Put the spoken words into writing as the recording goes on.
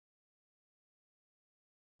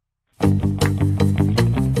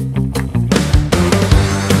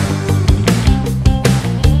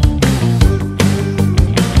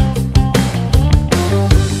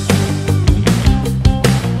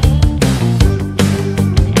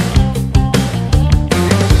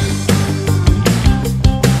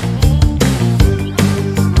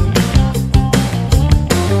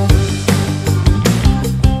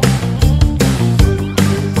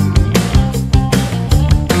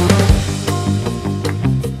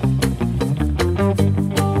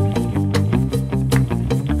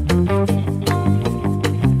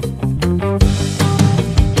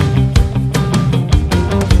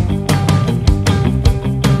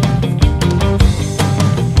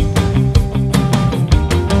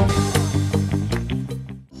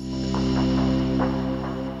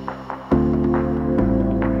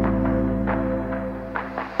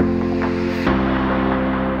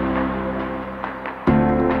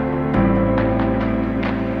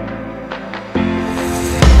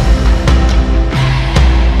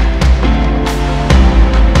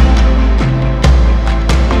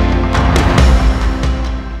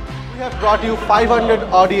Brought you 500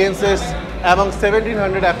 audiences among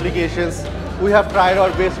 1700 applications. We have tried our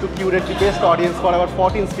best to curate the best audience for our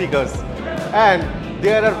 14 speakers. And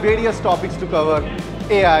there are various topics to cover: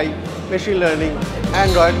 AI, machine learning,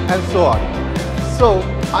 Android, and so on. So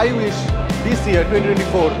I wish this year,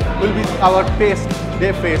 2024, will be our best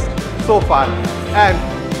DevFest so far. And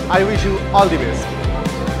I wish you all the best.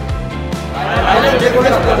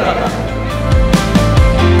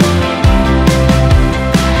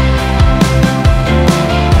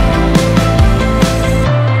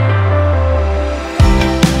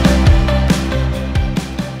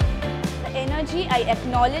 I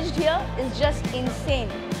acknowledged here is just insane.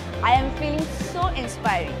 I am feeling so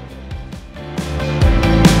inspiring.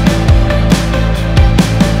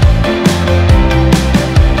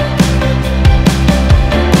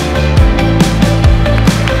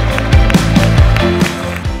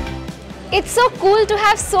 It's so cool to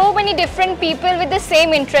have so many different people with the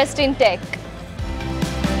same interest in tech.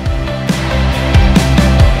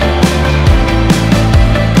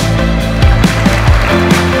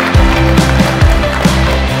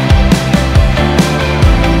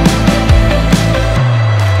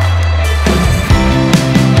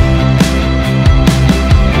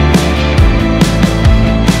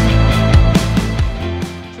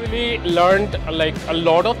 Learned like a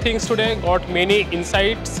lot of things today, got many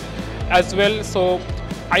insights as well, so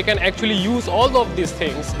I can actually use all of these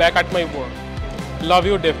things back at my work. Love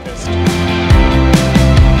you, DevFest.